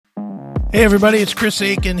Hey everybody, it's Chris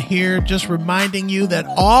Aiken here, just reminding you that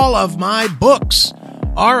all of my books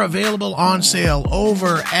are available on sale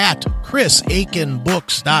over at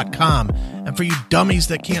chrisaikenbooks.com. And for you dummies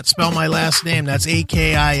that can't spell my last name, that's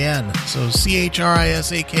A-K-I-N. So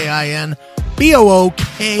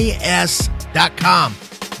CHRISAKINBOOKS.com.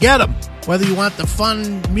 Get them. Whether you want the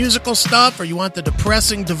fun musical stuff or you want the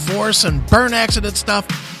depressing divorce and burn accident stuff,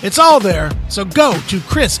 it's all there. So go to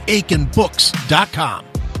chrisaikenbooks.com.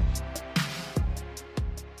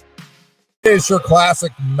 It's your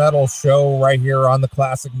classic metal show right here on the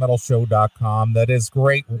classicmetalshow.com. That is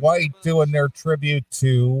Great White doing their tribute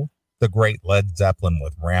to the great Led Zeppelin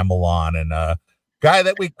with Ramble On. And a guy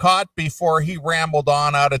that we caught before he rambled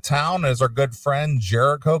on out of town is our good friend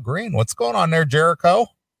Jericho Green. What's going on there, Jericho?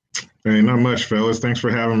 Hey, not much, fellas. Thanks for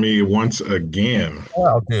having me once again.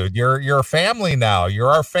 Well, dude, you're family now. You're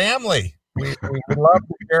our family. We love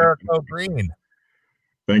you, Jericho Green.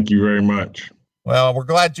 Thank you very much. Well, we're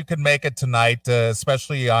glad you could make it tonight,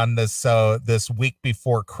 especially on this week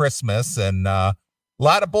before Christmas, and a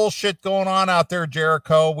lot of bullshit going on out there,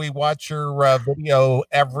 Jericho. We watch your video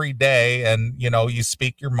every day, and you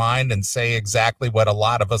speak your mind and say exactly what a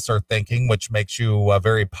lot of us are thinking, which makes you a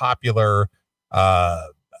very popular,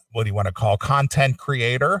 what do you want to call, content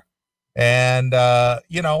creator. And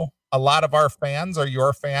a lot of our fans are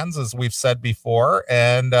your fans, as we've said before.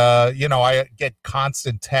 And, I get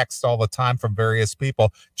constant text all the time from various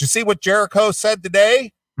people. Did you see what Jericho said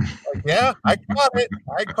today? Like, yeah, I caught it.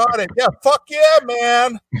 Yeah, fuck yeah,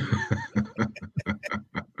 man.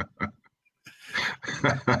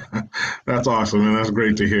 That's awesome, and that's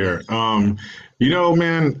great to hear. Man,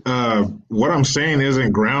 what I'm saying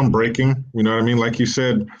isn't groundbreaking. You know what I mean? Like you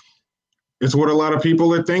said, it's what a lot of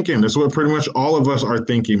people are thinking. It's what pretty much all of us are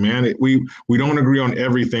thinking, man. We don't agree on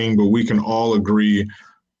everything, but we can all agree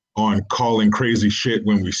on calling crazy shit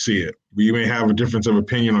when we see it. We may have a difference of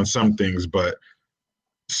opinion on some things, but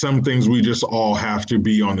some things we just all have to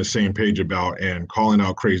be on the same page about, and calling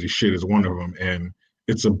out crazy shit is one of them, and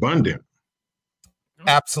it's abundant.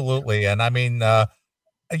 Absolutely. And I mean, I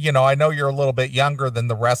know you're a little bit younger than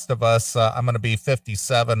the rest of us. I'm going to be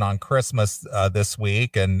 57 on Christmas this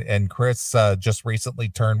week. And Chris just recently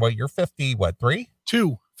turned, you're 50, 3?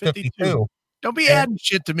 52. Don't be adding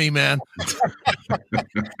shit to me, man.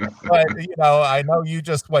 But, I know you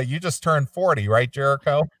just turned 40, right,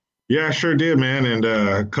 Jericho? Yeah, I sure did, man. And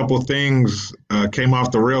a couple things came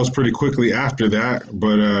off the rails pretty quickly after that.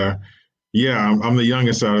 But yeah, I'm the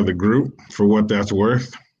youngest out of the group, for what that's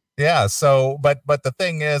worth. Yeah. So, but the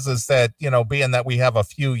thing is that, being that we have a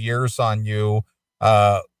few years on you,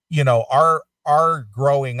 our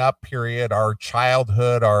growing up period, our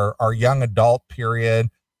childhood, our young adult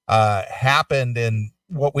period, happened in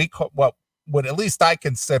what would at least I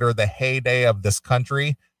consider the heyday of this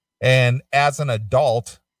country. And as an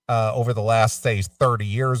adult, over the last, say, 30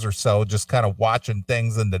 years or so, just kind of watching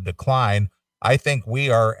things in the decline, I think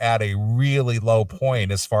we are at a really low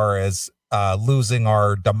point as far as losing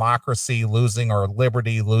our democracy, losing our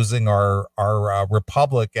liberty, losing our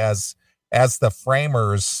republic as the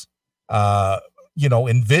framers,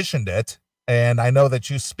 envisioned it. And I know that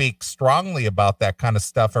you speak strongly about that kind of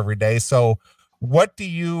stuff every day. So what do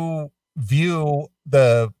you view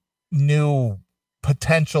the new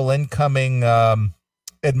potential incoming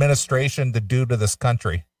administration to do to this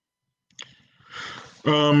country?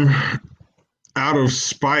 Out of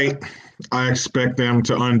spite, I expect them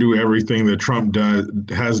to undo everything that Trump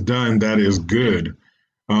has done that is good.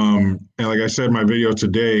 And like I said in my video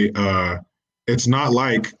today, it's not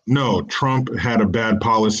like, no, Trump had a bad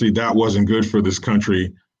policy that wasn't good for this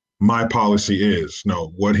country. My policy is.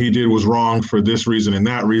 No, what he did was wrong for this reason and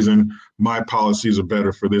that reason. My policies are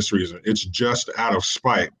better for this reason. It's just out of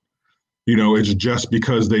spite. It's just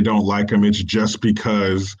because they don't like him. It's just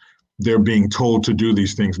because they're being told to do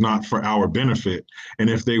these things, not for our benefit. And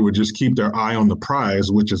if they would just keep their eye on the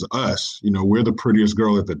prize, which is us, we're the prettiest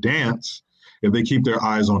girl at the dance. If they keep their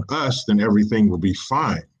eyes on us, then everything will be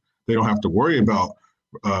fine. They don't have to worry about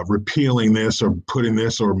repealing this or putting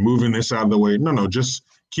this or moving this out of the way. No, just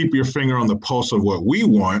keep your finger on the pulse of what we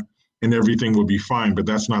want and everything will be fine. But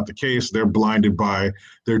that's not the case. They're blinded by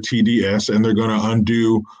their TDS, and they're going to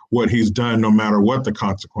undo what he's done no matter what the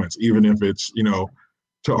consequence, even if it's,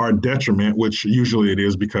 to our detriment, which usually it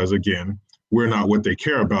is, because again, we're not what they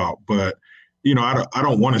care about. But, I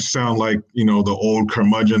don't want to sound like, the old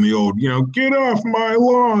curmudgeon, the old, get off my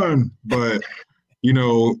lawn. But,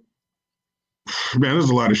 man,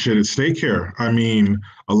 there's a lot of shit at stake here. I mean,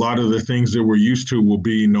 a lot of the things that we're used to will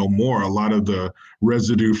be no more. A lot of the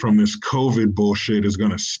residue from this COVID bullshit is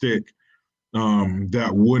going to stick.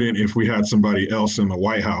 that wouldn't if we had somebody else in the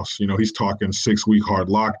White House. You know, he's talking 6-week hard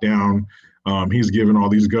lockdown. He's giving all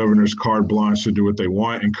these governors carte blanche to do what they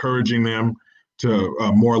want, encouraging them to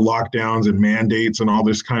more lockdowns and mandates and all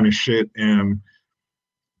this kind of shit. And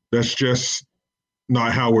that's just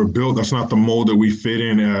not how we're built. That's not the mold that we fit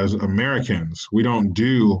in as Americans. We don't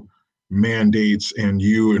do mandates and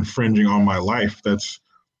you infringing on my life. That's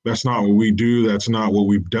not what we do. That's not what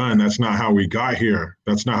we've done. That's not how we got here.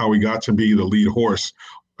 That's not how we got to be the lead horse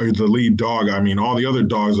or the lead dog. I mean, all the other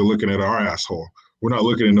dogs are looking at our asshole. We're not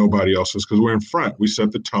looking at nobody else's because we're in front. We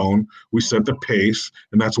set the tone, we set the pace,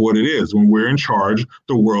 and that's what it is. When we're in charge,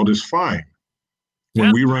 the world is fine.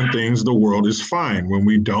 When we run things, the world is fine. When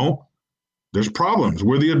we don't, there's problems.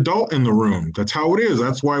 We're the adult in the room. That's how it is.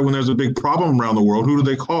 That's why when there's a big problem around the world, who do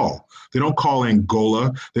they call? They don't call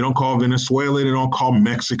Angola. They don't call Venezuela. They don't call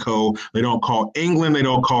Mexico. They don't call England. They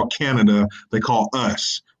don't call Canada. They call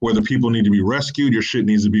us. Whether people need to be rescued, your shit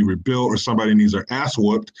needs to be rebuilt, or somebody needs their ass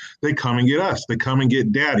whooped, they come and get us. They come and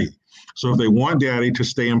get daddy. So if they want daddy to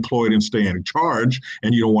stay employed and stay in charge,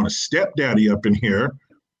 and you don't want to step daddy up in here,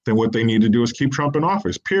 then what they need to do is keep Trump in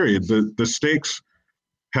office, period. The stakes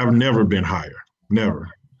have never been higher. Never.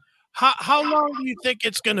 How long do you think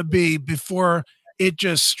it's going to be before it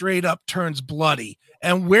just straight up turns bloody?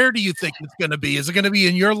 And where do you think it's going to be? Is it going to be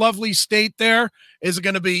in your lovely state there? Is it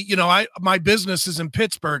going to be, my business is in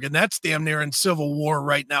Pittsburgh, and that's damn near in civil war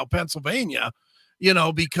right now, Pennsylvania,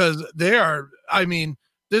 because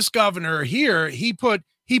this governor here, he put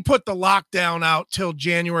the lockdown out till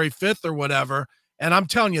January 5th or whatever. And I'm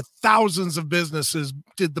telling you, thousands of businesses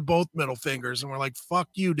did the both middle fingers and we're like, fuck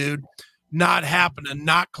you, dude. Not happening,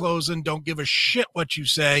 not closing. Don't give a shit what you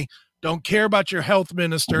say. Don't care about your health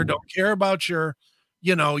minister. Don't care about your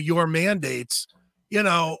mandates.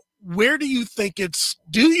 Where do you think it's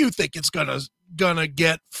gonna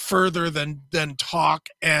get further than talk?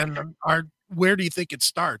 And where do you think it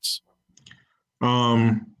starts? Do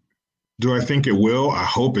I think it will? I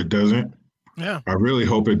hope it doesn't. Yeah. I really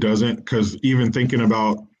hope it doesn't, because even thinking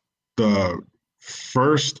about the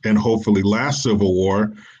first and hopefully last Civil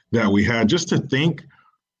War that we had, just to think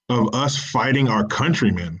of us fighting our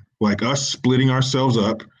countrymen, like us splitting ourselves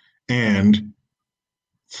up and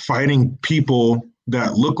fighting people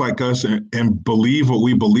that look like us and believe what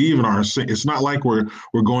we believe in it's not like we're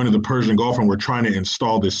going to the Persian Gulf and we're trying to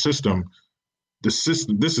install this system. This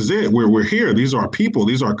is it. We're here. These are our people.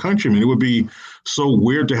 These are our countrymen. It would be so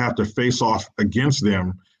weird to have to face off against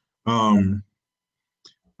them. I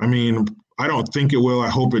don't think it will. I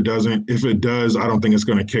hope it doesn't. If it does, I don't think it's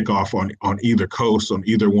going to kick off on either coast, on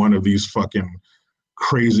either one of these fucking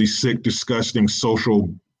crazy, sick, disgusting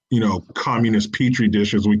social, communist petri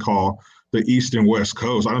dishes we call the East and West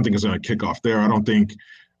Coast. I don't think it's going to kick off there. I don't think,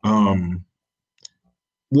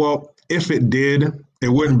 if it did, it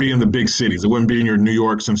wouldn't be in the big cities. It wouldn't be in your New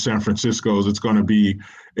Yorks and San Franciscos. It's going to be,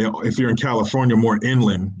 if you're in California, more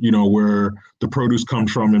inland, where the produce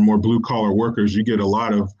comes from and more blue collar workers. You get a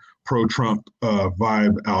lot of pro-Trump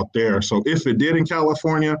vibe out there. So if it did in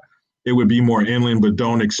California, it would be more inland, but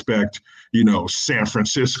don't expect, San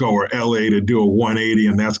Francisco or LA to do a 180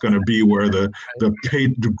 and that's going to be where the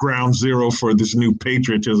ground zero for this new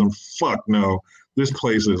patriotism. Fuck no, this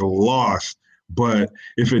place is lost. But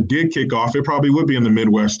if it did kick off, it probably would be in the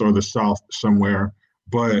Midwest or the South somewhere.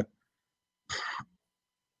 But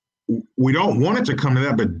we don't want it to come to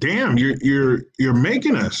that. But damn, you're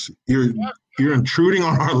making us. You're intruding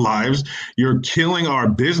on our lives. You're killing our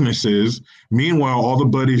businesses. Meanwhile, all the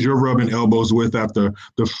buddies you're rubbing elbows with at the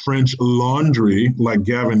French Laundry, like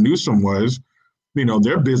Gavin Newsom was,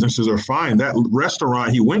 their businesses are fine. That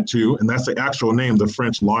restaurant he went to, and that's the actual name, the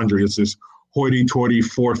French Laundry. It's this hoity-toity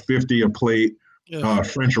 $4.50 a plate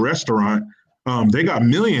French restaurant. They got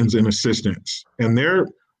millions in assistance, and they're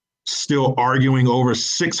still arguing over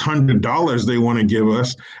 $600 they want to give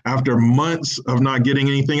us after months of not getting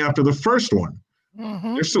anything after the first one.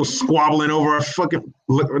 Mm-hmm. They're still squabbling over our fucking.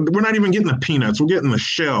 We're not even getting the peanuts. We're getting the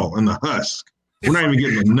shell and the husk. We're not even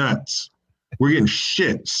getting the nuts. We're getting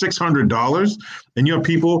shit. $600, and you have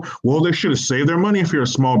people. Well, they should have saved their money if you're a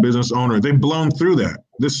small business owner. They've blown through that.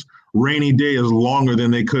 This rainy day is longer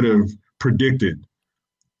than they could have predicted.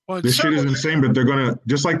 Well, this shit is insane, but they're going to,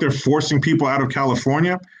 just like they're forcing people out of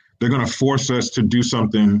California, they're going to force us to do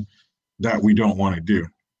something that we don't want to do.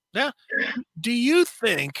 Yeah. Do you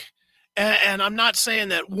think, and I'm not saying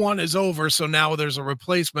that one is over, so now there's a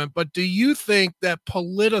replacement, but do you think that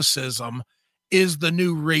politicism is the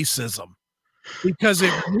new racism? Because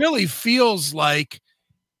it really feels like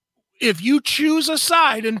if you choose a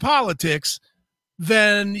side in politics,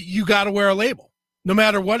 then you got to wear a label. no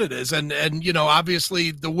matter what it is. And you know,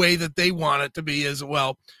 obviously the way that they want it to be is,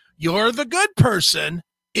 well, you're the good person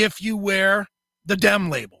if you wear the Dem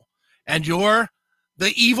label, and you're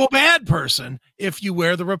the evil bad person if you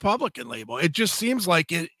wear the Republican label. It just seems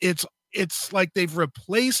like it's like they've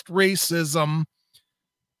replaced racism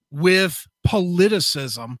with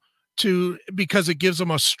politicism because it gives them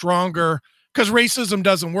a stronger, because racism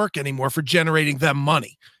doesn't work anymore for generating them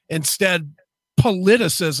money. Instead,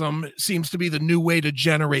 politicism seems to be the new way to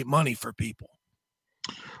generate money for people.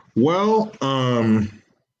 Well,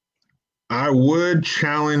 I would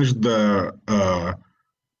challenge the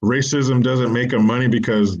racism doesn't make them money,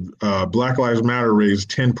 because Black Lives Matter raised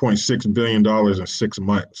 $10.6 billion in 6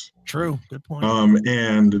 months. True. Good point.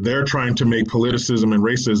 And they're trying to make politicism and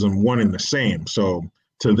racism one and the same. So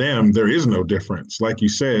to them, there is no difference. Like you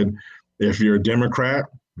said, if you're a Democrat,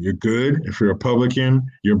 you're good. If you're a Republican,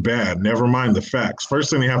 you're bad. Never mind the facts. First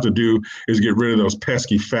thing they have to do is get rid of those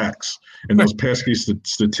pesky facts and those pesky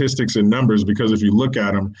statistics and numbers, because if you look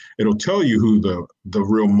at them, it'll tell you who the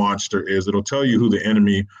real monster is. It'll tell you who the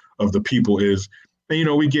enemy of the people is. And, you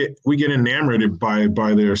know, we get enamored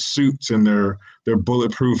by their suits and their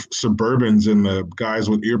bulletproof Suburbans and the guys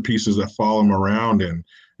with earpieces that follow them around, and,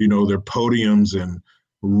 you know, their podiums and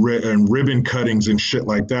ribbon cuttings and shit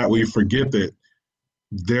like that. We forget that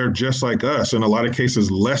they're just like us, in a lot of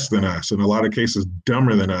cases less than us, in a lot of cases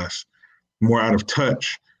dumber than us, more out of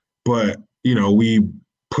touch. But, you know, we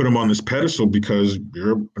put them on this pedestal because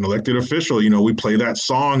you're an elected official. You know, we play that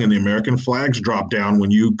song and the American flags drop down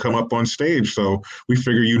when you come up on stage. So we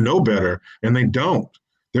figure you know better, and they don't.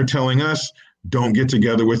 They're telling us, don't get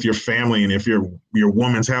together with your family, and if your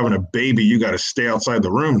woman's having a baby, you got to stay outside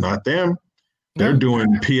the room, not them. They're doing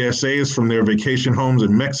PSAs from their vacation homes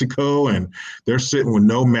in Mexico, and they're sitting with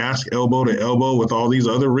no mask, elbow to elbow with all these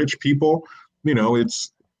other rich people. You know,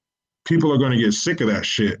 people are going to get sick of that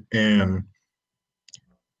shit. And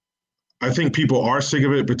I think people are sick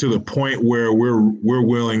of it, but to the point where we're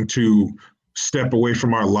willing to step away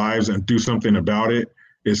from our lives and do something about it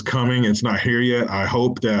is coming. It's not here yet. I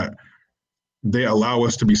hope that they allow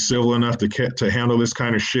us to be civil enough to handle this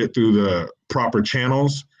kind of shit through the proper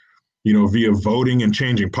channels, you know, via voting and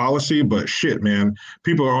changing policy. But shit, man,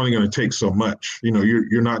 people are only going to take so much. You know,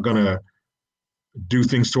 you're not going to do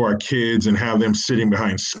things to our kids and have them sitting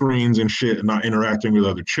behind screens and shit and not interacting with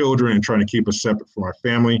other children and trying to keep us separate from our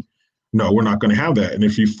family. No, we're not going to have that. And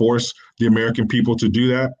if you force the American people to do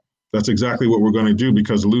that, that's exactly what we're going to do,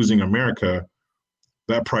 because losing America,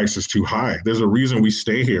 that price is too high. There's a reason we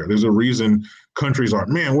stay here. There's a reason countries are,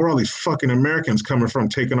 man, where are all these fucking Americans coming from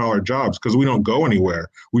taking all our jobs? Because we don't go anywhere.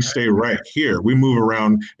 We stay right here. We move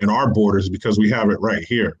around in our borders because we have it right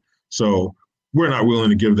here. So we're not willing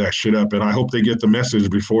to give that shit up. And I hope they get the message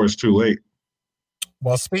before it's too late.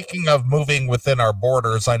 Well, speaking of moving within our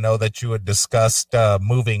borders, I know that you had discussed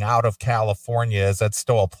moving out of California. Is that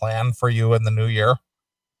still a plan for you in the new year?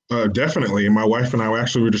 Definitely. My wife and I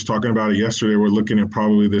were just talking about it yesterday. We're looking at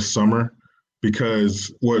probably this summer,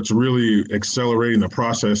 because what's really accelerating the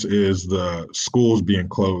process is the schools being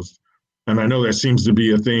closed. And I know that seems to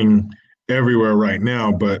be a thing everywhere right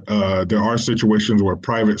now, but there are situations where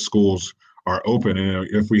private schools are open. And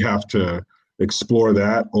if we have to explore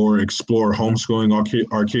that, or explore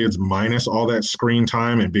homeschooling our kids minus all that screen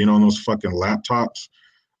time and being on those fucking laptops,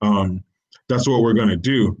 that's what we're going to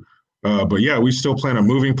do. But yeah, we still plan on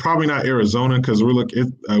moving. Probably not Arizona, because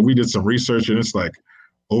we did some research, and it's like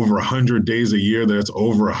over 100 days a year that it's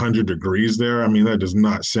over 100 degrees there. I mean, that does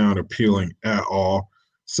not sound appealing at all.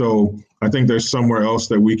 So I think there's somewhere else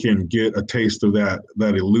that we can get a taste of that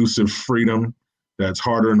elusive freedom that's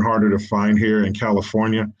harder and harder to find here in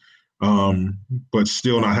California, but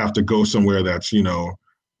still not have to go somewhere that's, you know,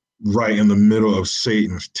 right in the middle of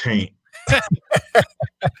Satan's taint.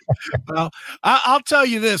 Well, I'll tell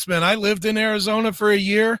you this, man. I lived in Arizona for a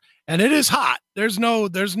year, and it is hot. There's no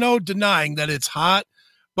denying that it's hot,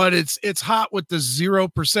 but it's hot with the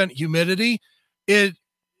 0% humidity.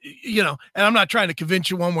 You know, and I'm not trying to convince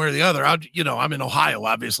you one way or the other. I'm in Ohio,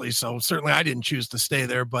 obviously, so certainly I didn't choose to stay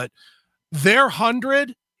there, but their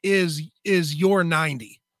 100 is your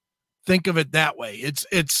 90. Think of it that way.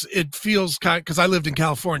 It feels kind of, because I lived in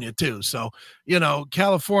California too. So, you know,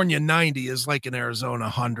 California 90 is like an Arizona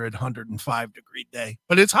 105 degree day,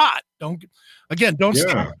 but it's hot. Don't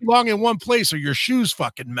stay too long in one place or your shoes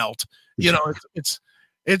fucking melt. You know,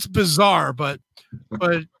 it's bizarre, but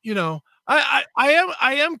you know, I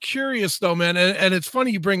am curious though, man. And it's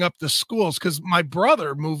funny you bring up the schools, because my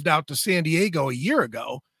brother moved out to San Diego a year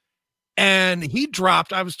ago. And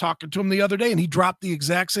I was talking to him the other day, and he dropped the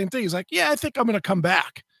exact same thing. He's like, yeah, I think I'm going to come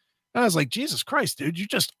back. And I was like, Jesus Christ, dude, you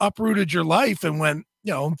just uprooted your life and went,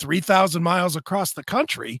 3,000 miles across the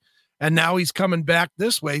country. And now he's coming back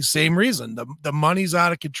this way. Same reason. The money's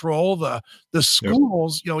out of control. The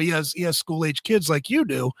schools, he has school age kids like you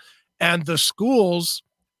do. And the schools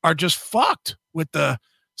are just fucked with the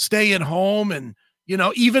staying home. And,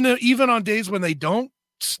 even on days when they don't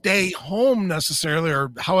stay home necessarily,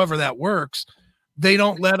 or however that works, they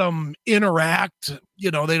don't let them interact. They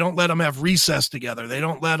don't let them have recess together. They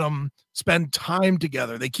don't let them spend time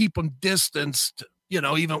together. They keep them distanced,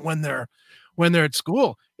 even when they're at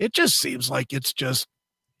school. It just seems like it's just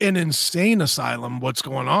an insane asylum what's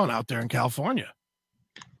going on out there in California.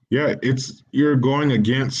 Yeah, you're going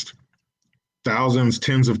against thousands,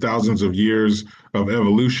 tens of thousands of years of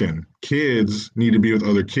evolution. Kids need to be with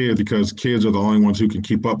other kids because kids are the only ones who can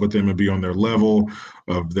keep up with them and be on their level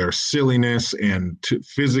of their silliness and to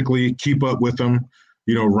physically keep up with them,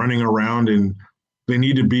 running around, and they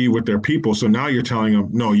need to be with their people. So now you're telling them,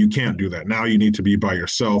 no, you can't do that. Now you need to be by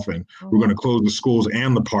yourself, and we're going to close the schools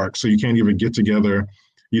and the parks. So you can't even get together,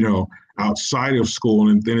 outside of school.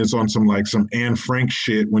 And then it's on some Anne Frank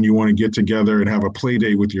shit when you want to get together and have a play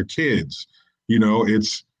date with your kids.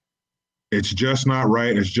 It's just not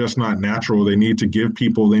right. It's just not natural. They need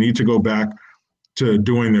to go back to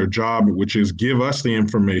doing their job, which is give us the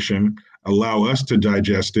information, allow us to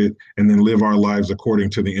digest it, and then live our lives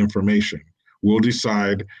according to the information. We'll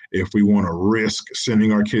decide if we want to risk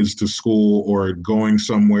sending our kids to school or going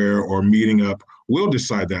somewhere or meeting up. We'll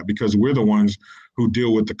decide that because we're the ones who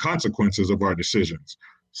deal with the consequences of our decisions.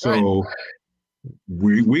 So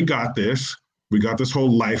we got this. We got this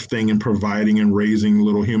whole life thing and providing and raising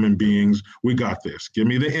little human beings. We got this. Give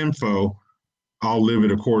me the info. I'll live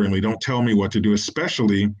it accordingly. Don't tell me what to do,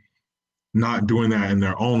 especially not doing that in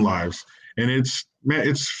their own lives. And it's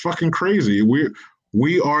fucking crazy.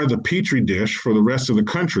 We are the petri dish for the rest of the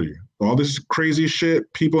country. All this crazy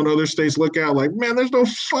shit people in other states look at like, man, there's no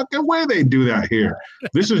fucking way they do that here.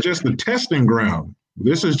 This is just the testing ground.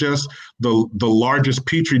 This is just the largest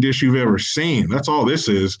petri dish you've ever seen. That's all this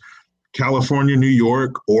is. California, New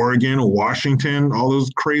York, Oregon, Washington, all those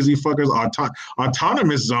crazy fuckers.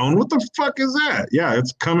 Autonomous zone, what the fuck is that? Yeah,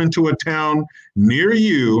 it's coming to a town near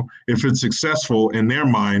you if it's successful in their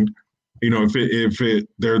mind. If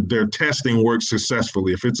their testing works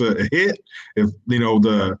successfully, if it's a hit, if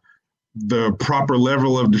the proper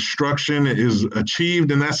level of destruction is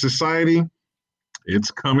achieved in that society,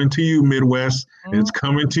 it's coming to you, Midwest. It's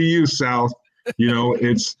coming to you, South.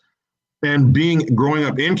 And growing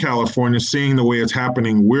up in California, seeing the way it's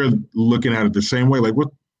happening, we're looking at it the same way. Like, what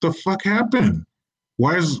the fuck happened?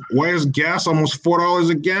 Why is gas almost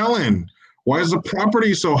 $4 a gallon? Why is the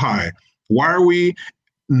property so high? Why are we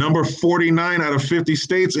number 49 out of 50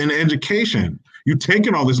 states in education? You're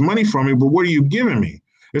taking all this money from me, but what are you giving me?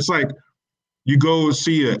 It's like you go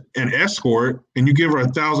see an escort and you give her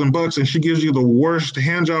 $1,000 and she gives you the worst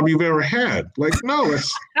hand job you've ever had. Like, no,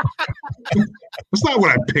 that's not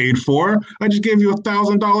what I paid for. I just gave you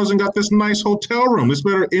 $1,000 and got this nice hotel room. It's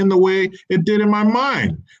better in the way it did in my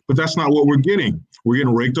mind. But that's not what we're getting. We're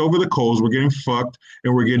getting raked over the coals. We're getting fucked,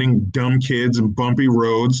 and we're getting dumb kids and bumpy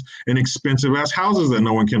roads and expensive ass houses that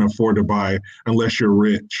no one can afford to buy unless you're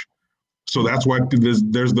rich. So that's why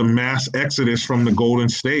there's the mass exodus from the Golden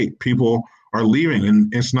State. People are leaving,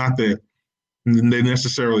 and it's not that they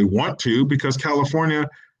necessarily want to, because California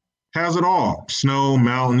has it all: snow,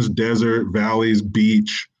 mountains, desert, valleys,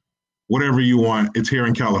 beach, whatever you want. It's here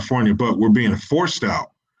in California, but we're being forced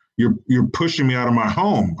out. You're pushing me out of my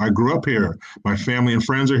home. I grew up here. My family and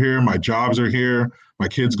friends are here. My jobs are here. My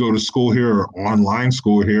kids go to school here or online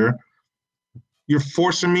school here. You're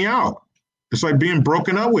forcing me out. It's like being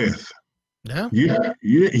broken up with. Yeah.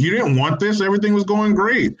 You didn't want this. Everything was going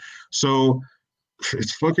great. So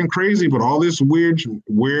it's fucking crazy. But all this weird,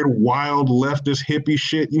 wild leftist hippie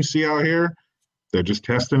shit you see out here, they're just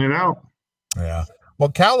testing it out. Yeah. Well,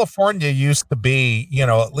 California used to be,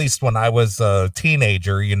 at least when I was a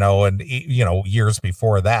teenager, and years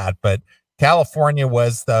before that, but California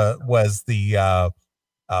was the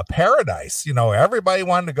paradise. Everybody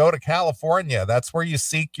wanted to go to California. That's where you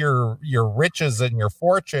seek your riches and your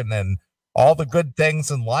fortune and all the good things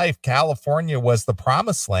in life. California was the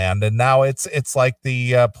promised land, and now it's like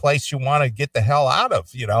the place you want to get the hell out of,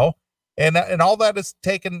 and all that is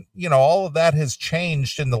taken, all of that has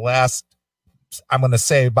changed in the last, I'm going to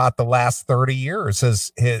say about the last 30 years.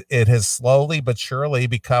 It has slowly but surely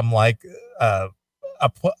become like a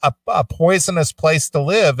poisonous place to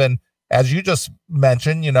live. And as you just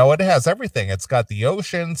mentioned, it has everything. It's got the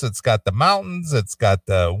oceans, it's got the mountains, it's got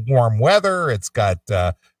the warm weather, it's got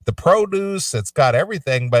the produce, it's got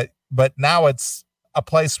everything. But now it's a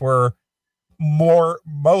place where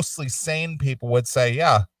mostly sane people would say,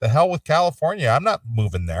 yeah, the hell with California. I'm not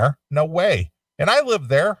moving there. No way. And I lived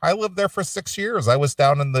there. I lived there for 6 years. I was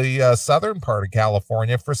down in the southern part of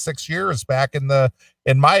California for 6 years back in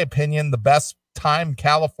my opinion, the best time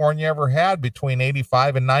California ever had between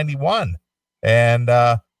 85 and 91. And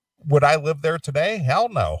would I live there today? Hell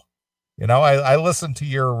no. You know, I listen to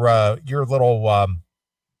your little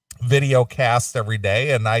video cast every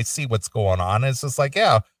day, and I see what's going on. It's just like,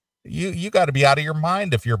 yeah, you got to be out of your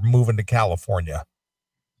mind if you're moving to California.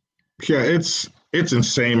 Yeah, it's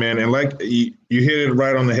insane, man. And like you hit it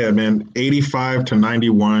right on the head, man. 85 to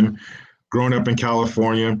 91, growing up in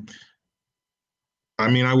California. I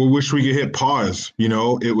mean, I would wish we could hit pause. You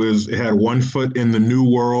know, it had 1 foot in the new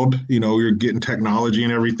world. You know, you're getting technology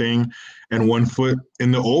and everything, and 1 foot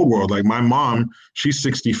in the old world. Like my mom, she's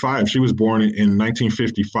 65. She was born in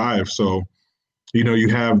 1955. So, you know, you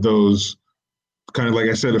have those kind of, like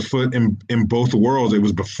I said, a foot in both worlds. It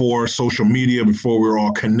was before social media, before we were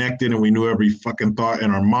all connected and we knew every fucking thought in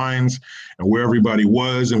our minds and where everybody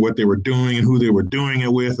was and what they were doing and who they were doing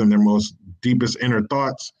it with and their most deepest inner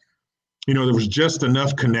thoughts. You know, there was just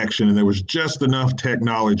enough connection and there was just enough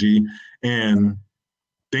technology and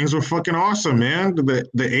things were fucking awesome, man. The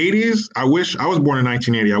 80s, I wish I was born in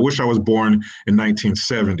 1980. I wish I was born in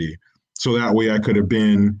 1970. So that way I could have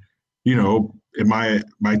been, you know, in my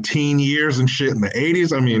teen years and shit in the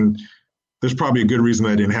 80s. I mean, there's probably a good reason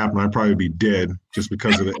that didn't happen. I'd probably be dead just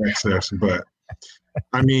because of the excess. But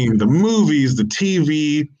I mean, the movies, the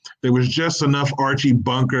TV, there was just enough Archie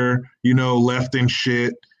Bunker, you know, left in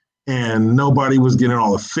shit. And nobody was getting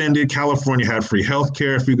all offended. California had free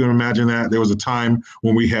healthcare, if you can imagine that. There was a time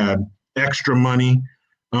when we had extra money.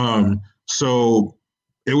 So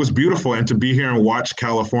it was beautiful. And to be here and watch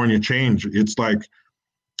California change, it's like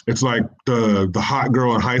the hot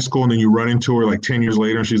girl in high school, and then you run into her like 10 years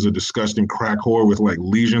later, and she's a disgusting crack whore with like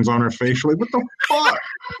lesions on her face. You're like, what the fuck?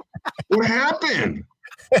 What happened?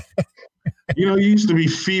 You know, you used to be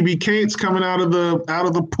Phoebe Cates coming out of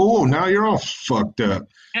the pool. Now you're all fucked up.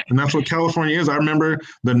 And that's what California is. I remember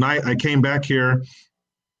the night I came back here,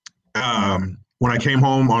 when I came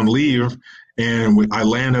home on leave, and I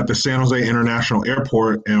land at the San Jose International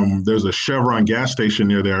Airport, and there's a Chevron gas station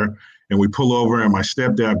near there. And we pull over, and my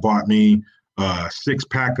stepdad bought me a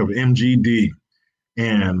 6-pack of MGD.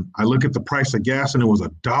 And I look at the price of gas, and it was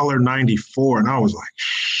 $1.94. And I was like,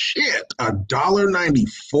 shit,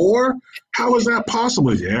 $1.94? How is that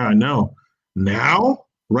possible? Yeah, I know. Now,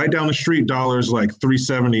 right down the street, dollars like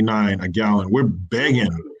 $3.79 a gallon. We're begging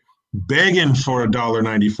for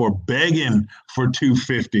 $1.94, begging for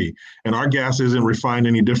 $2.50. And our gas isn't refined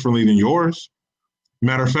any differently than yours.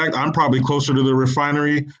 Matter of fact, I'm probably closer to the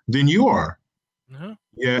refinery than you are. Uh-huh.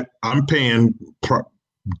 Yet I'm paying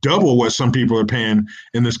double what some people are paying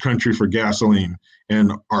in this country for gasoline.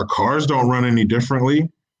 And our cars don't run any differently.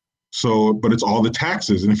 So, but it's all the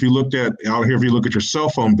taxes. And if you look at your cell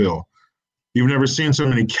phone bill, you've never seen so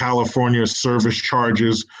many California service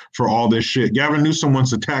charges for all this shit. Gavin Newsom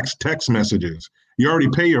wants to tax text messages. You already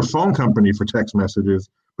pay your phone company for text messages,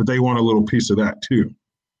 but they want a little piece of that too.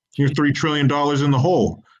 You're $3 trillion in the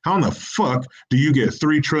hole. How in the fuck do you get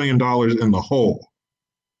 $3 trillion in the hole?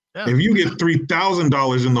 Yeah. If you get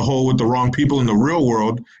 $3,000 in the hole with the wrong people in the real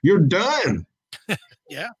world, you're done.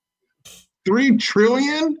 Yeah. $3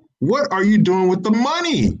 trillion? What are you doing with the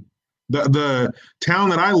money? The town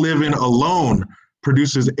that I live in alone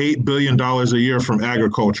produces $8 billion a year from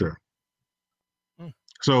agriculture.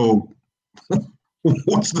 So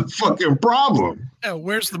what's the fucking problem? Yeah,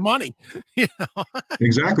 where's the money? You know?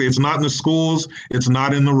 Exactly. It's not in the schools. It's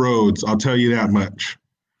not in the roads. I'll tell you that much.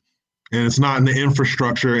 And it's not in the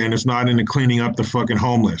infrastructure, and it's not in the cleaning up the fucking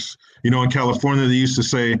homeless. You know, in California, they used to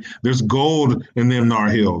say there's gold in them Nar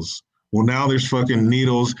Hills. Well, now there's fucking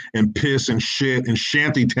needles and piss and shit and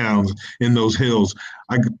shanty towns in those hills.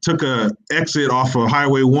 I took a exit off of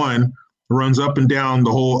Highway 1, runs up and down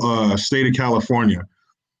the whole state of California.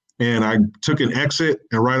 And I took an exit,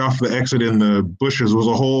 and right off the exit in the bushes was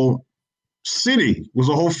a whole city, was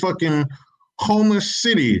a whole fucking homeless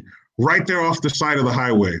city right there off the side of the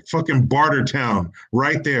highway. Fucking Barter Town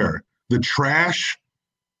right there. The trash,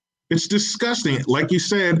 it's disgusting. Like you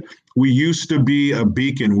said, we used to be a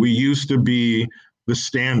beacon. We used to be the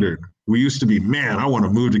standard. We used to be, man, I want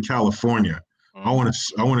to move to California. I want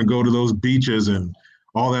to go to those beaches and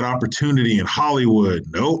all that opportunity in Hollywood.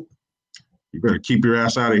 Nope. You better keep your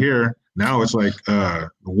ass out of here. Now it's like The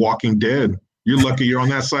Walking Dead. You're lucky you're on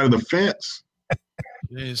that side of the fence.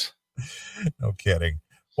 Jeez. No kidding.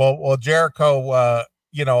 Well, Jericho,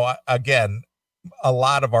 you know, again, a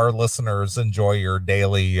lot of our listeners enjoy your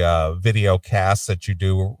daily video casts that you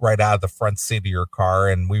do right out of the front seat of your car.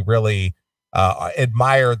 And we really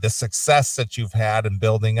admire the success that you've had in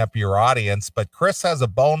building up your audience. But Chris has a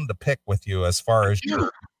bone to pick with you as far as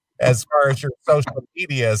your social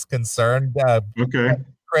media is concerned. Okay.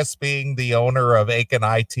 Chris being the owner of Aiken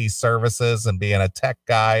IT Services and being a tech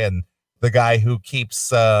guy and the guy who keeps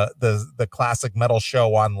the Classic Metal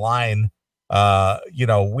Show online.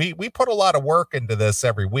 We put a lot of work into this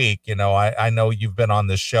every week. I know you've been on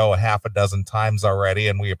this show a half a dozen times already,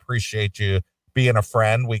 and we appreciate you being a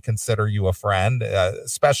friend. We consider you a friend,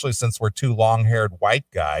 especially since we're two long-haired white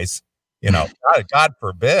guys. God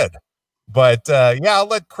forbid. But I'll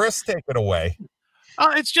let Chris take it away.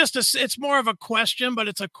 It's more of a question, but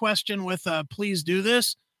it's a question with please do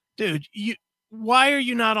this, dude. Why are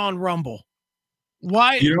you not on Rumble?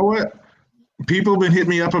 Why? You know what? People have been hitting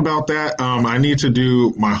me up about that. I need to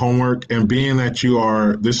do my homework, and being that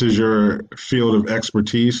this is your field of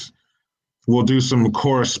expertise, we'll do some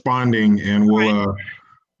corresponding, and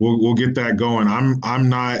we'll get that going. I'm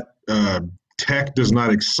not tech does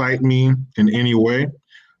not excite me in any way,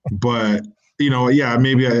 but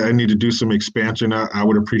maybe I need to do some expansion. I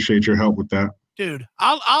would appreciate your help with that, dude.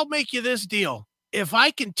 I'll make you this deal. If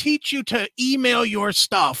I can teach you to email your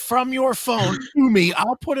stuff from your phone to me,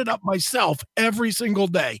 I'll put it up myself every single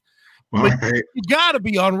day. But you got to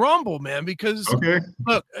be on Rumble, man, because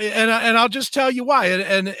look, and I'll just tell you why.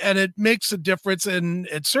 And it makes a difference, and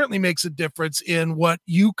it certainly makes a difference in what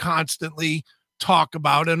you constantly talk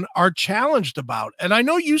about and are challenged about. And I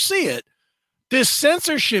know you see it. This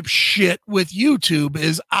censorship shit with YouTube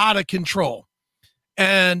is out of control,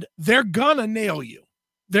 and they're gonna nail you.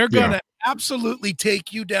 They're gonna absolutely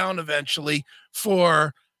take you down eventually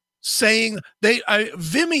for saying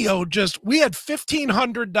Vimeo we had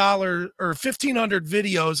 $1,500 or 1,500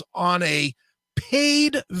 videos on a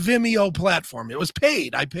paid Vimeo platform. It was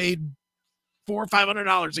paid. I paid $400 or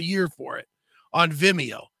 $500 a year for it on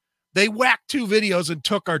Vimeo. They whacked 2 videos and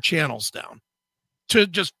took our channels down to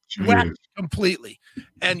just whack completely.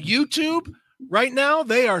 And YouTube right now,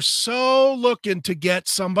 they are so looking to get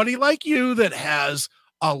somebody like you that has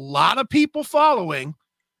a lot of people following,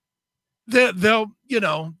 that they'll,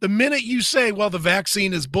 the minute you say, well, the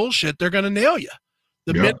vaccine is bullshit, they're going to nail you.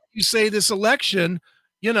 The minute you say this election,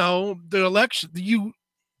 the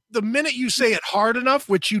minute you say it hard enough,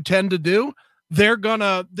 which you tend to do, they're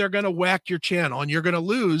gonna whack your channel, and you're gonna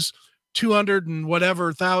lose 200 and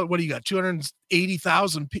whatever thousand. What do you got?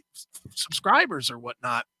 280,000 subscribers or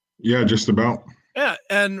whatnot. Yeah, just about. Yeah,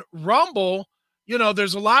 and Rumble,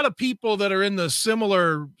 there's a lot of people that are in the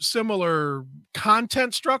similar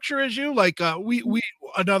content structure as you. Like we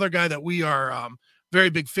another guy that we are very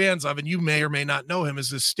big fans of, and you may or may not know him, is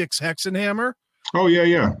this Styx Hexenhammer. Oh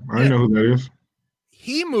yeah, I know who that is.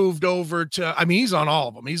 He moved over to, he's on all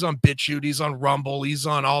of them. He's on BitChute, he's on Rumble, he's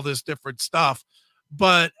on all this different stuff.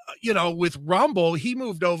 But with Rumble, he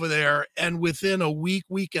moved over there, and within a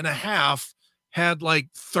week and a half, had like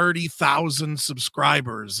 30,000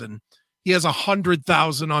 subscribers, and he has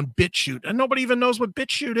 100,000 on BitChute, and nobody even knows what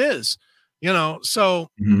BitChute is, so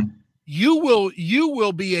you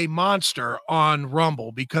will be a monster on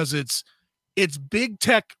Rumble because it's big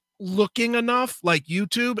tech looking enough like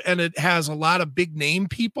YouTube, and it has a lot of big name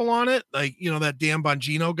people on it. Like, that Dan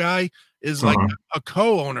Bongino guy is like a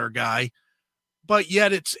co-owner guy, but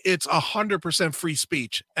yet it's 100% free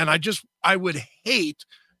speech. And I would hate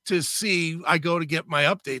to see, I go to get my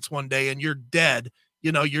updates one day and you're dead,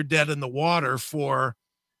 you're dead in the water for,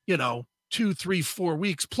 2, 3, 4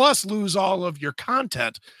 weeks, plus lose all of your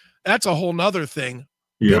content. That's a whole nother thing.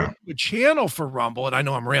 Yeah. A channel for Rumble, and I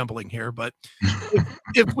know I'm rambling here, but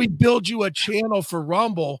if we build you a channel for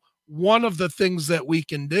Rumble, one of the things that we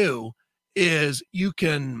can do is you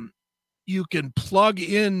can plug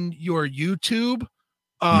in your YouTube,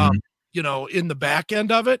 in the back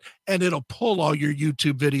end of it, and it'll pull all your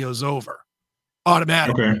YouTube videos over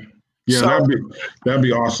automatically. Okay. Yeah, so, that'd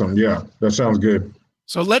be awesome. Yeah, that sounds good.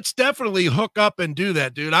 So let's definitely hook up and do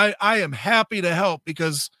that, dude. I am happy to help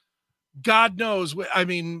because God knows, we're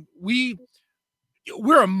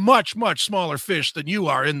a much, much smaller fish than you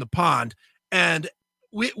are in the pond. And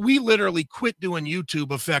we literally quit doing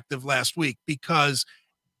YouTube effective last week because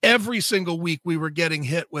every single week we were getting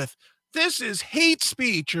hit with, this is hate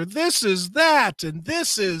speech, or this is that, and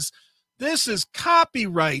this is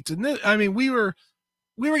copyright. And we were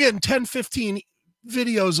getting 10, 15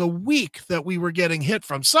 videos a week that we were getting hit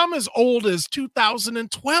from, some as old as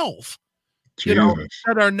 2012.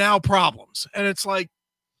 That are now problems. And it's like,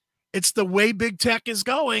 it's the way big tech is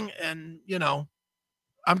going. And,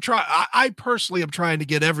 I personally am trying to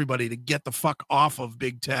get everybody to get the fuck off of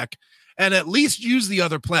big tech and at least use the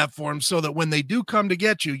other platforms so that when they do come to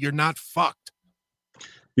get you, you're not fucked.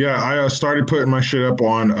 Yeah, I started putting my shit up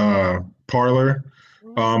on Parlor.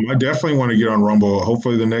 I definitely want to get on Rumble.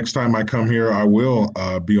 Hopefully, the next time I come here, I will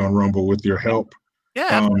be on Rumble with your help.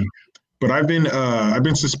 Yeah. But I've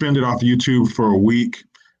been suspended off YouTube for a week.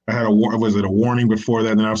 I had was it a warning before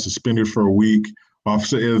that? Then I was suspended for a week.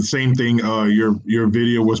 Same thing. Your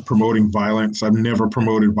video was promoting violence. I've never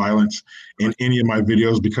promoted violence in any of my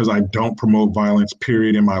videos because I don't promote violence.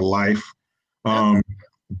 Period in my life.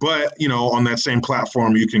 But on that same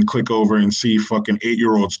platform, you can click over and see fucking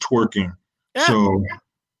 8-year-olds twerking. Yeah. So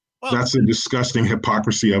that's a disgusting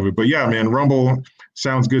hypocrisy of it. But yeah, man, Rumble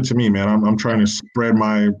sounds good to me, man. I'm trying to spread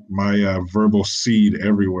my verbal seed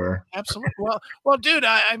everywhere. Absolutely. Well, dude,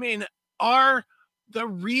 I mean, the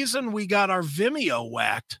reason we got our Vimeo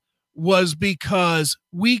whacked was because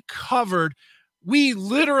we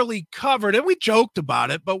literally covered, and we joked about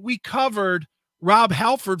it, but we covered Rob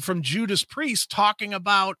Halford from Judas Priest talking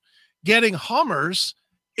about getting Hummers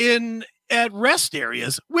at rest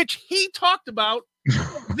areas, which he talked about in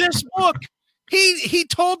this book. He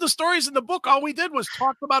told the stories in the book. All we did was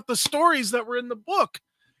talk about the stories that were in the book.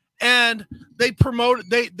 And they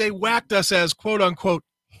whacked us as quote unquote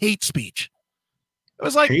hate speech. It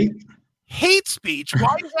was like hate speech.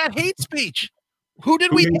 Why is that hate speech? Who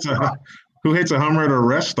hates a Hummer at a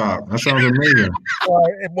rest stop? That sounds amazing.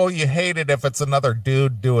 Well, you hate it if it's another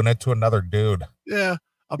dude doing it to another dude. Yeah.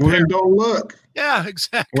 Well, then don't look. Yeah,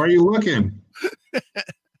 exactly. Why are you looking?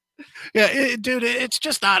 Yeah, dude, it's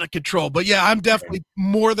just out of control. But yeah, I'm definitely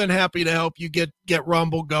more than happy to help you get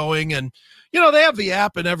Rumble going. And, they have the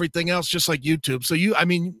app and everything else, just like YouTube. So you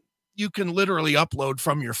can literally upload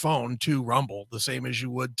from your phone to Rumble the same as you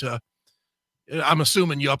would to, I'm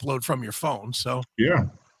assuming you upload from your phone. So yeah.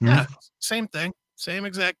 Yeah, same thing, same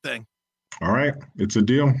exact thing. All right, it's a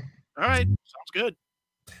deal. All right, sounds good.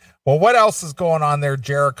 Well, what else is going on there,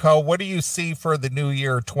 Jericho? What do you see for the new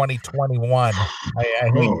year 2021? I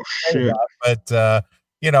hate to say that, but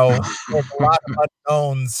there's a lot of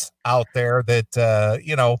unknowns out there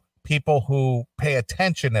that people who pay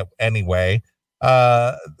attention anyway,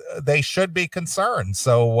 they should be concerned.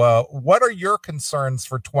 So, what are your concerns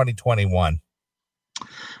for 2021?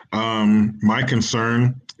 My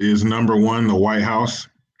concern is number one, the White House.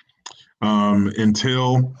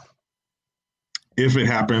 If it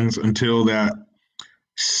happens, until that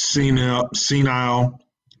senile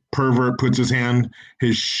pervert puts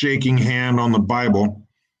his shaking hand on the Bible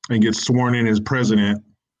and gets sworn in as president,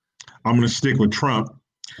 I'm going to stick with Trump.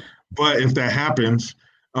 But if that happens,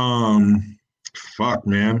 fuck,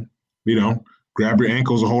 man, grab your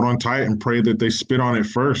ankles and hold on tight and pray that they spit on it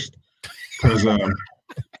first. Because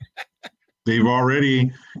he's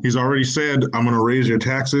already said, I'm going to raise your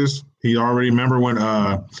taxes. He already, remember when,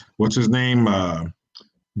 what's his name?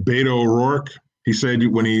 Beto O'Rourke. He said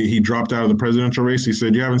when he dropped out of the presidential race, he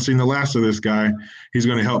said, you haven't seen the last of this guy. He's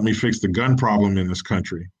going to help me fix the gun problem in this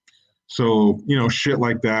country. So, shit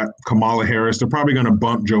like that. Kamala Harris, they're probably going to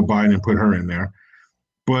bump Joe Biden and put her in there.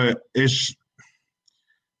 But it's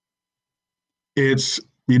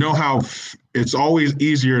how it's always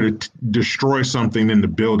easier to destroy something than to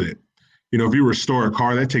build it. If you restore a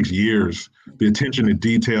car, that takes years. The attention to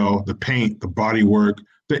detail, the paint, the body work,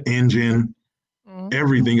 the engine,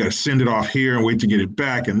 everything. You got to send it off here and wait to get it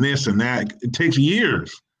back and this and that. It takes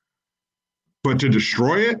years. But to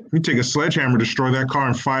destroy it, you take a sledgehammer, destroy that car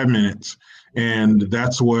in 5 minutes. And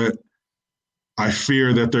that's what I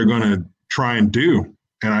fear that they're going to try and do.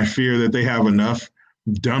 And I fear that they have enough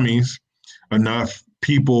dummies, enough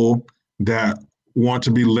people that want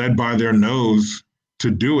to be led by their nose to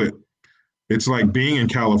do it. It's like being in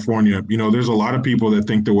California. There's a lot of people that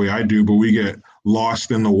think the way I do, but we get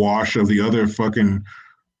lost in the wash of the other fucking,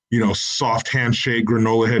 soft handshake,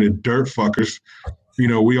 granola-headed dirt fuckers.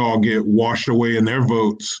 We all get washed away in their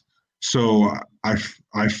votes. So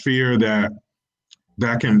I fear that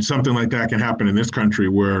something like that can happen in this country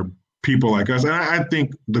where people like us, and I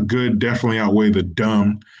think the good definitely outweigh the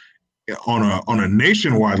dumb on a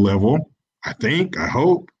nationwide level. I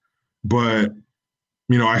hope, but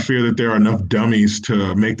I fear that there are enough dummies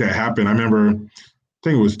to make that happen. I remember, I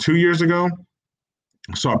think it was 2 years ago,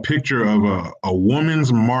 I saw a picture of a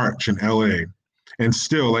woman's march in LA. And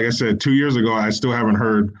still, like I said, 2 years ago, I still haven't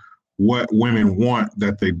heard what women want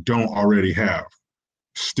that they don't already have.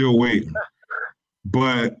 Still waiting.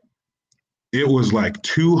 But it was like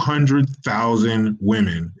 200,000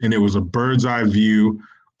 women, and it was a bird's eye view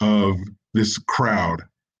of this crowd.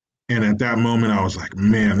 And at that moment, I was like,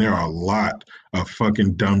 man, there are a lot of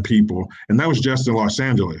fucking dumb people. And that was just in Los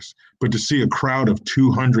Angeles. But to see a crowd of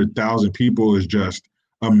 200,000 people is just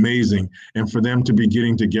amazing. And for them to be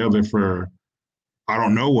getting together for, I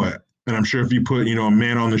don't know what. And I'm sure if you put, a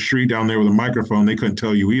man on the street down there with a microphone, they couldn't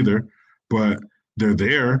tell you either. But they're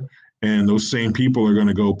there. And those same people are going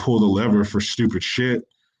to go pull the lever for stupid shit.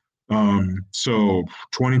 So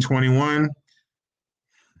 2021,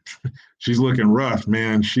 she's looking rough,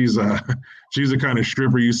 man. She's the kind of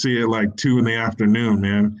stripper you see at like 2 p.m,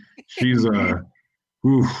 man. She's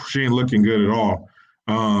she ain't looking good at all.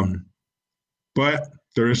 But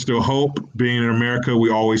there is still hope. Being in America, we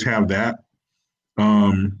always have that.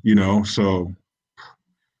 So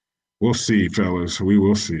we'll see, fellas. We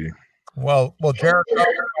will see. Well, Jericho,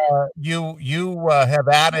 you have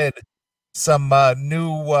added some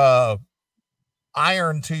new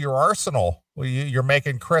iron to your arsenal. You're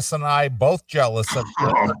making Chris and I both jealous of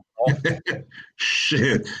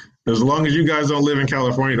shit. As long as you guys don't live in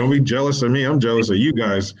California, don't be jealous of me. I'm jealous of you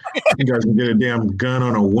guys. You guys can get a damn gun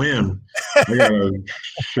on a whim. I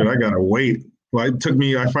gotta wait. Well, I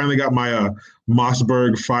finally got my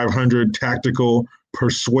Mossberg 500 tactical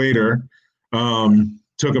persuader.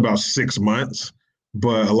 Took about 6 months,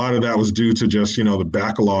 but a lot of that was due to just, the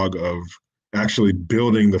backlog of actually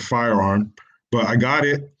building the firearm. But I got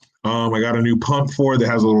it. I got a new pump for it that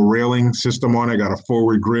has a little railing system on it. I got a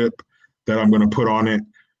forward grip that I'm going to put on it.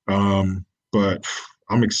 But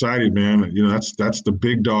I'm excited, man. That's the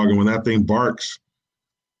big dog. And when that thing barks,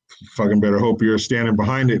 you fucking better hope you're standing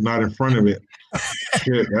behind it, not in front of it.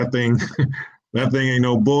 Shit, that thing ain't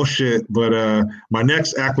no bullshit. But my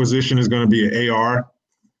next acquisition is going to be an AR.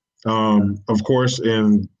 Of course,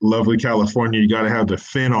 in lovely California, you got to have the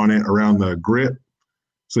fin on it around the grip.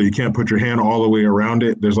 So you can't put your hand all the way around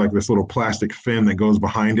it. There's like this little plastic fin that goes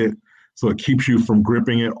behind it. So it keeps you from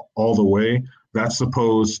gripping it all the way. That's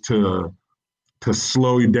supposed to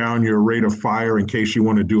slow down your rate of fire in case you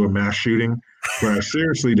want to do a mass shooting. But I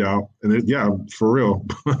seriously doubt, for real,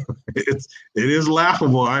 it is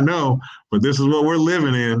laughable, I know, but this is what we're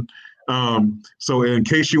living in. So in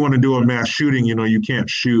case you want to do a mass shooting, you can't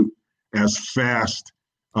shoot as fast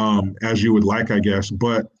as you would like, I guess.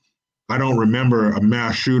 But I don't remember a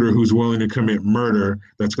mass shooter who's willing to commit murder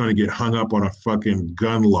that's going to get hung up on a fucking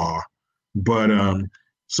gun law. But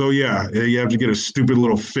so yeah, you have to get a stupid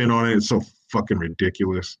little fin on it. It's so fucking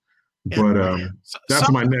ridiculous. But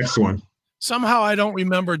that's my next one. Somehow I don't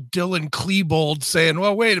remember Dylan Klebold saying,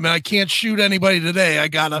 well, wait a minute, I can't shoot anybody today. I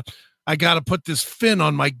gotta put this fin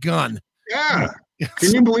on my gun. Yeah.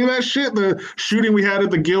 Can you believe that shit? The shooting we had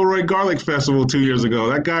at the Gilroy Garlic Festival 2 years ago,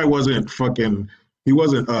 that guy wasn't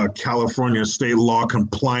California state law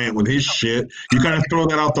compliant with his shit. You kind of throw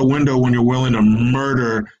that out the window when you're willing to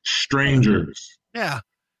murder strangers. Yeah.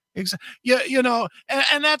 Exactly. Yeah,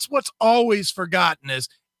 and that's what's always forgotten is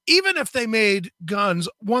even if they made guns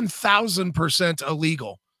 1,000%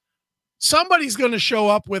 illegal, somebody's going to show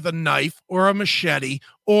up with a knife or a machete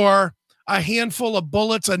or a handful of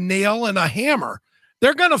bullets, a nail, and a hammer.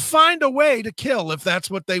 They're going to find a way to kill if that's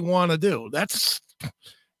what they want to do. That's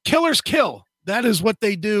killers kill. That is what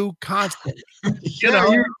they do constantly.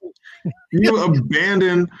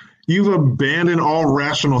 You've abandoned all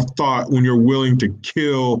rational thought when you're willing to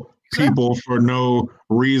kill people for no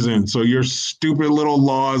reason. So your stupid little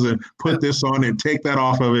laws and put this on it, take that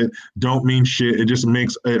off of it, don't mean shit. It just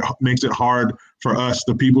makes it hard for us,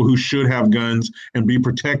 the people who should have guns and be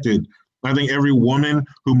protected. I think every woman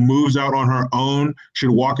who moves out on her own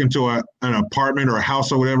should walk into an apartment or a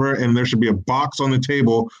house or whatever, and there should be a box on the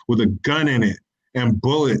table with a gun in it and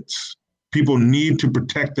bullets. People need to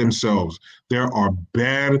protect themselves. There are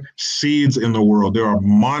bad seeds in the world. There are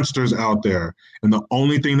monsters out there. And the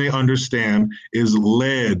only thing they understand is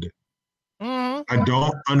lead. Mm-hmm. I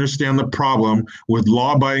don't understand the problem with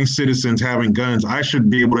law-abiding citizens having guns. I should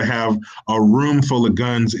be able to have a room full of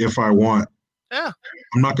guns if I want. Yeah.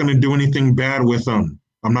 I'm not going to do anything bad with them.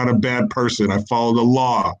 I'm not a bad person. I follow the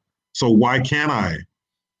law. So why can't I?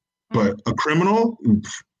 But a criminal,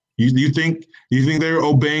 you think they're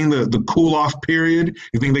obeying the cool off period?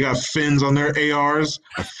 You think they got fins on their ARs?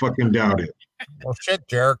 I fucking doubt it. Well, shit,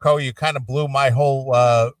 Jericho, you kind of blew my whole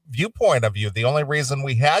viewpoint of you. The only reason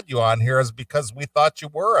we had you on here is because we thought you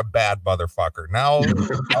were a bad motherfucker. Now,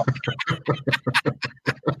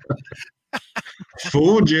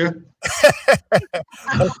 fooled you.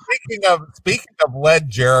 Well, speaking of lead,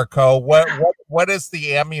 Jericho, what is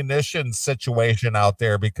the ammunition situation out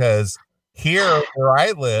there? Because Here where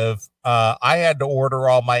I live, I had to order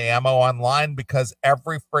all my ammo online because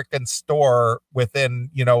every freaking store within,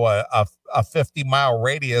 a 50-mile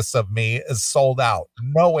radius of me is sold out.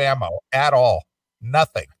 No ammo at all.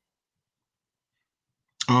 Nothing.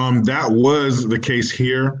 That was the case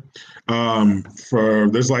here.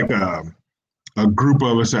 There's like a group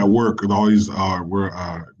of us at work. With all these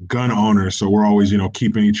we're gun owners, so we're always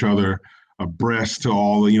keeping each other abreast to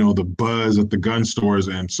all the buzz at the gun stores.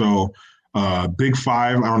 And so Big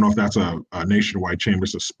Five, I don't know if that's a nationwide chain, but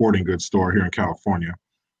it's a sporting goods store here in California.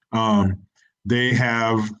 They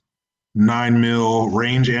have 9 mil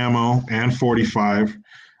range ammo and 45.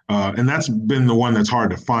 And that's been the one that's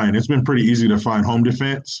hard to find. It's been pretty easy to find home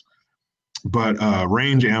defense, but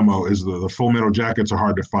range ammo is the full metal jackets are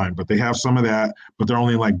hard to find. But they have some of that, but they're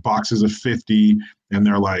only like boxes of 50, and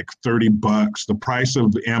they're like $30. The price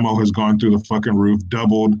of the ammo has gone through the fucking roof,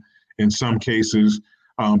 doubled in some cases.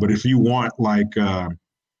 But if you want like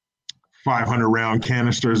 500 round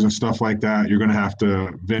canisters and stuff like that, you're going to have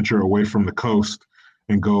to venture away from the coast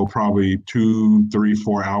and go probably 2, 3,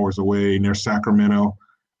 4 hours away near Sacramento.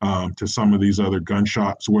 To some of these other gun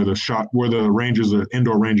shops where the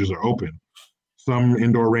indoor ranges are open. Some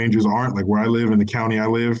indoor ranges aren't, like where I live in the county I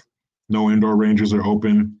live, no indoor ranges are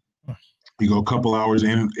open. You go a couple hours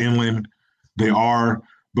inland, they are,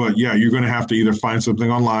 but yeah, you're going to have to either find something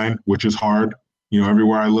online, which is hard,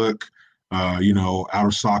 everywhere I look, out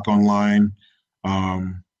of stock online.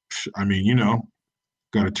 Got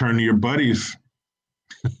to turn to your buddies.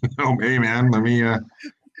 Hey man, let me,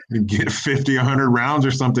 get 50, 100 rounds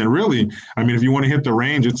or something. Really, if you want to hit the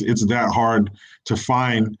range, it's that hard to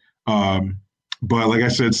find. But like I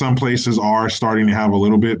said, some places are starting to have a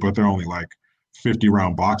little bit, but they're only like 50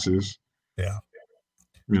 round boxes. Yeah.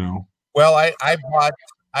 Well,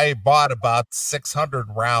 I bought about 600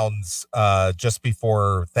 rounds just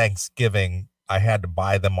before Thanksgiving. I had to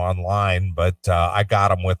buy them online, but I got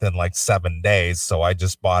them within like 7 days. So I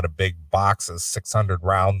just bought a big box of 600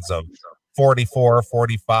 rounds of 44,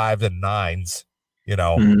 45, and 9s,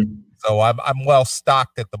 Mm-hmm. So I'm well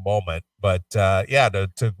stocked at the moment. But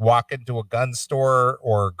to walk into a gun store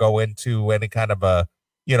or go into any kind of a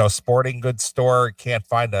sporting goods store, can't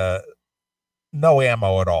find no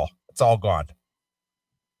ammo at all. It's all gone.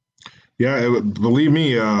 Yeah, believe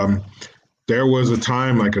me, there was a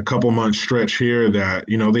time, like a couple months stretch here, that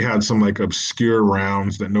they had some like obscure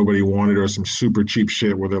rounds that nobody wanted, or some super cheap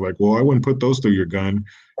shit where they're like, well, I wouldn't put those through your gun.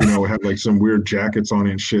 It had like some weird jackets on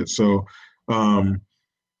it and shit. So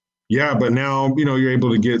yeah, but now you're able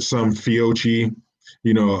to get some Fiocchi,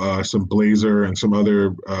 some Blazer and some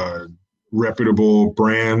other reputable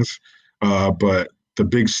brands. But the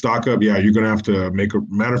big stock up, yeah, you're gonna have to make a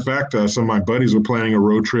matter of fact. Some of my buddies were planning a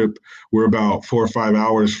road trip. We're about 4 or 5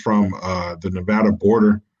 hours from the Nevada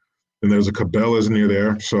border, and there's a Cabela's near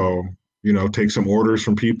there. So take some orders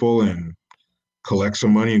from people and collect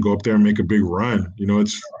some money and go up there and make a big run.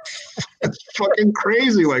 It's fucking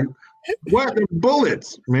crazy. Like, what? They're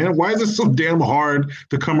bullets, man. Why is it so damn hard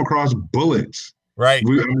to come across bullets? Right.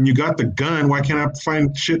 You got the gun. Why can't I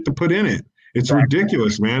find shit to put in it? It's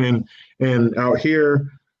ridiculous, man. And out here,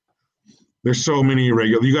 there's so many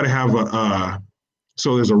irregular. You got to have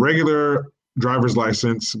so there's a regular driver's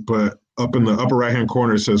license, but up in the upper right-hand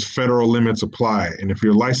corner, it says federal limits apply. And if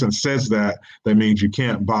your license says that, that means you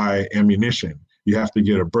can't buy ammunition. You have to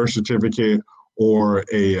get a birth certificate or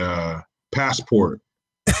a passport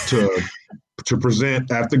to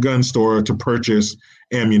present at the gun store to purchase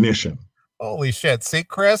ammunition. Holy shit. See,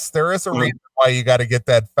 Chris, there is a reason why you got to get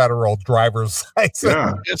that federal driver's license.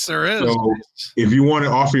 Yeah. Yes, there is. So if you want to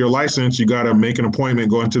offer your license, you got to make an appointment,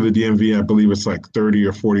 go into the DMV. I believe it's like 30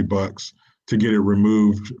 or 40 bucks to get it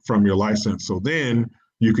removed from your license. So then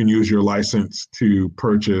you can use your license to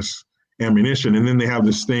purchase ammunition. And then they have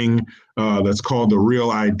this thing that's called the Real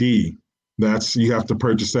ID. You have to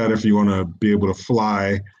purchase that if you want to be able to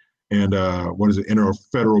fly and enter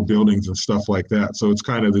federal buildings and stuff like that. So it's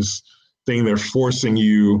kind of this thing they're forcing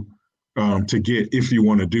you to get if you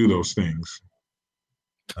want to do those things.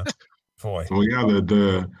 Boy. So yeah,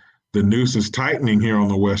 the noose is tightening here on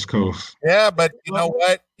the West Coast. Yeah, but you know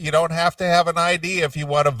what? You don't have to have an ID if you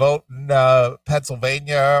want to vote in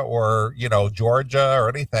Pennsylvania or Georgia or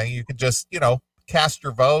anything. You can just cast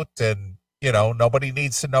your vote, and nobody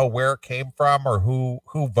needs to know where it came from or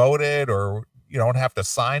who voted, or you don't have to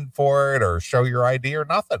sign for it or show your ID or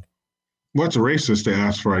nothing. What's racist to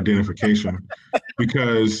ask for identification?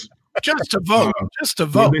 Because just to vote, just to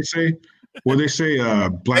vote. They say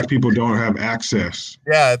black people don't have access.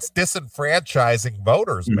 Yeah, it's disenfranchising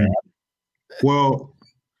voters, man. Well,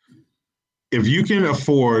 if you can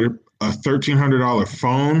afford a $1,300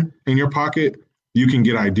 phone in your pocket, you can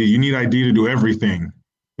get ID. You need ID to do everything.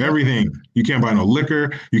 Everything. You can't buy no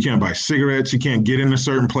liquor. You can't buy cigarettes. You can't get into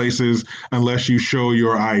certain places unless you show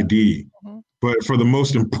your ID. But for the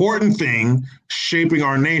most important thing, shaping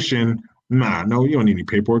our nation, no, you don't need any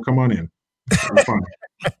paperwork. Come on in. We're fine.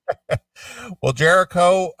 Well,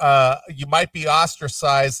 Jericho, you might be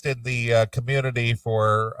ostracized in the community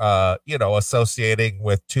for, associating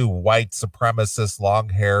with two white supremacist,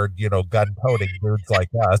 long-haired, gun-toting dudes like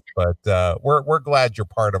us. But we're glad you're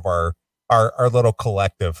part of our little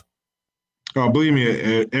collective. Oh, believe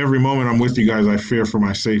me, at every moment I'm with you guys, I fear for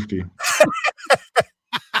my safety.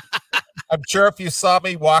 I'm sure if you saw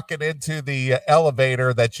me walking into the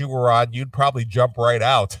elevator that you were on, you'd probably jump right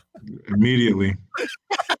out. Immediately.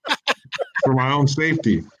 For my own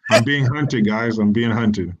safety. I'm being hunted, guys. I'm being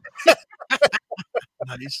hunted.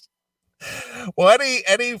 Nice. Well,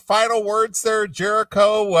 any final words there,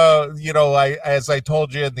 Jericho? As I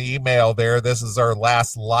told you in the email there, this is our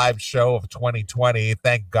last live show of 2020.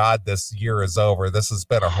 Thank God this year is over. This has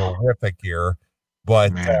been a horrific year,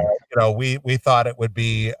 but we thought it would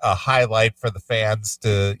be a highlight for the fans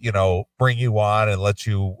to bring you on and let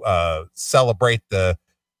you celebrate the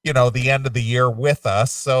end of the year with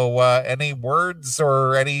us. So any words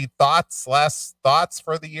or any last thoughts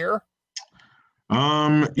for the year?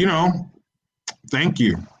 Thank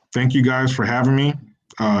you. Thank you guys for having me.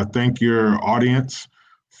 Thank your audience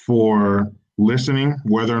for listening,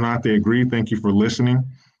 whether or not they agree. Thank you for listening.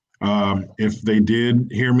 If they did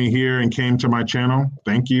hear me here and came to my channel,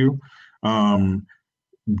 thank you.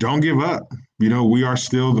 Don't give up. We are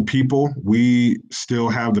still the people. We still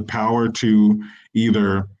have the power to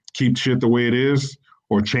either keep shit the way it is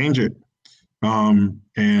or change it. And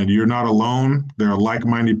you're not alone. There are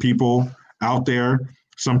like-minded people out there.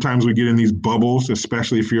 Sometimes we get in these bubbles,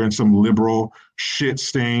 especially if you're in some liberal shit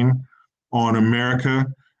stain on America.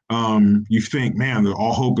 You think, man,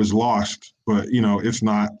 all hope is lost. But, it's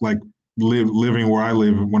not. Like living where I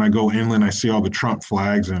live, when I go inland, I see all the Trump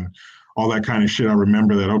flags and all that kind of shit. I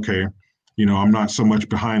remember that, okay, I'm not so much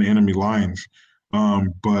behind enemy lines.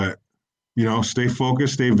 But, stay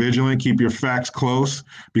focused, stay vigilant, keep your facts close,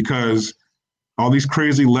 because all these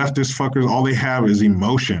crazy leftist fuckers, all they have is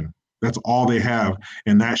emotion. That's all they have.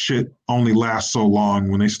 And that shit only lasts so long.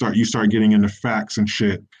 When you start getting into facts and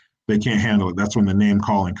shit, they can't handle it. That's when the name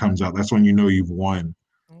calling comes out. That's when you know you've won.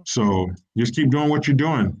 So just keep doing what you're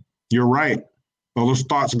doing. You're right. All those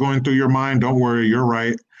thoughts going through your mind, don't worry, you're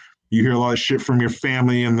right. You hear a lot of shit from your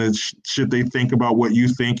family and the shit they think about what you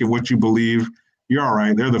think and what you believe. You're all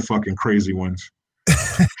right. They're the fucking crazy ones.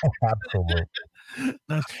 Absolutely.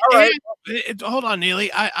 All right. Hold on,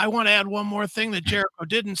 Neely. I want to add one more thing that Jericho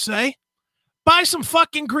didn't say. Buy some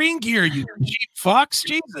fucking green gear, you cheap fucks.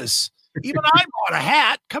 Jesus. Even I bought a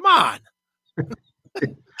hat. Come on.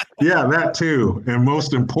 Yeah, that too. And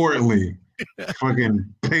most importantly, fucking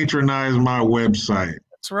patronize my website.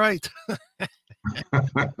 That's right.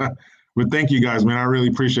 But thank you guys, man. I really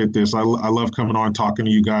appreciate this. I love coming on talking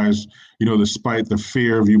to you guys, despite the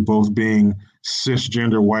fear of you both being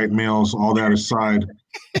cisgender white males, all that aside.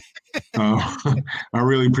 I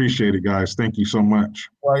really appreciate it, guys. Thank you so much.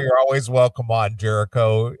 Well, you're always welcome on,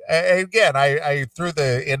 Jericho. Again, I threw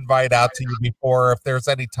the invite out to you before. If there's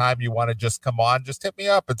any time you want to just come on, just hit me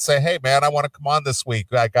up and say, hey, man, I want to come on this week.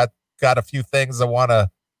 I got a few things I want to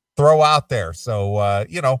throw out there. So,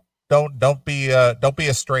 don't be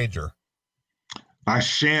a stranger. I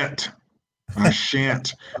shan't.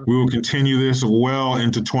 We will continue this well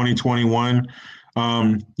into 2021.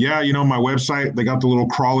 My website, they got the little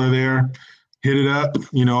crawler there. Hit it up.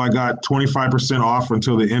 I got 25% off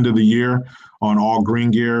until the end of the year on all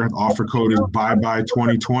green gear. Offer code is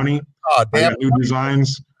bye-bye2020. Oh, damn. I got new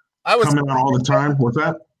designs coming out all the time. What's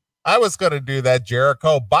that? I was going to do that,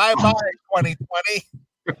 Jericho. Bye-bye 2020.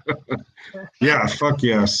 Yeah, fuck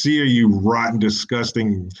yeah. See you rotten,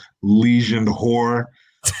 disgusting, lesioned whore.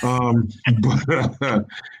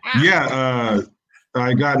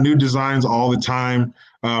 I got new designs all the time.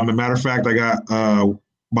 As a matter of fact, I got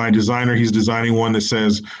my designer. He's designing one that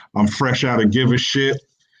says, I'm fresh out of give a shit.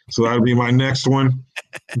 So that'll be my next one.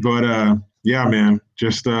 But yeah, man,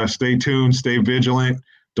 just stay tuned, stay vigilant.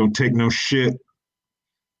 Don't take no shit.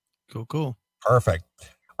 Cool. Perfect.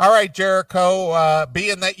 All right, Jericho,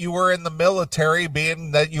 being that you were in the military,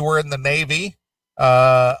 being that you were in the Navy,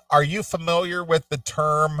 are you familiar with the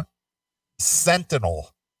term sentinel?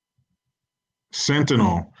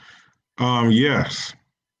 Sentinel. Yes.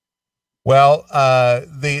 Well,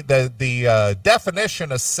 the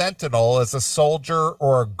definition of sentinel is a soldier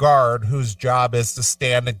or a guard whose job is to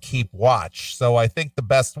stand and keep watch. So I think the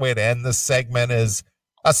best way to end this segment is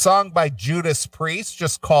a song by Judas Priest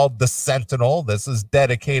just called The Sentinel. This is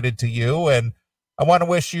dedicated to you, and I want to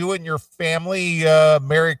wish you and your family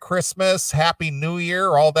Merry Christmas, Happy New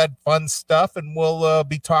Year, all that fun stuff, and we'll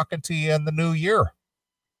be talking to you in the new year.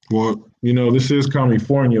 Well, this is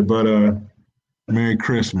California, but Merry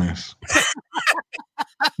Christmas.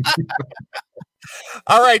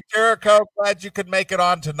 All right, Jericho, glad you could make it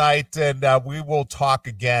on tonight, and we will talk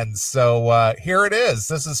again. So here it is.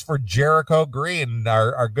 This is for Jericho Green,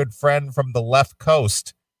 our good friend from the left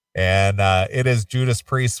coast, and it is Judas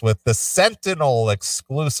Priest with The Sentinel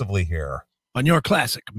exclusively here on your classic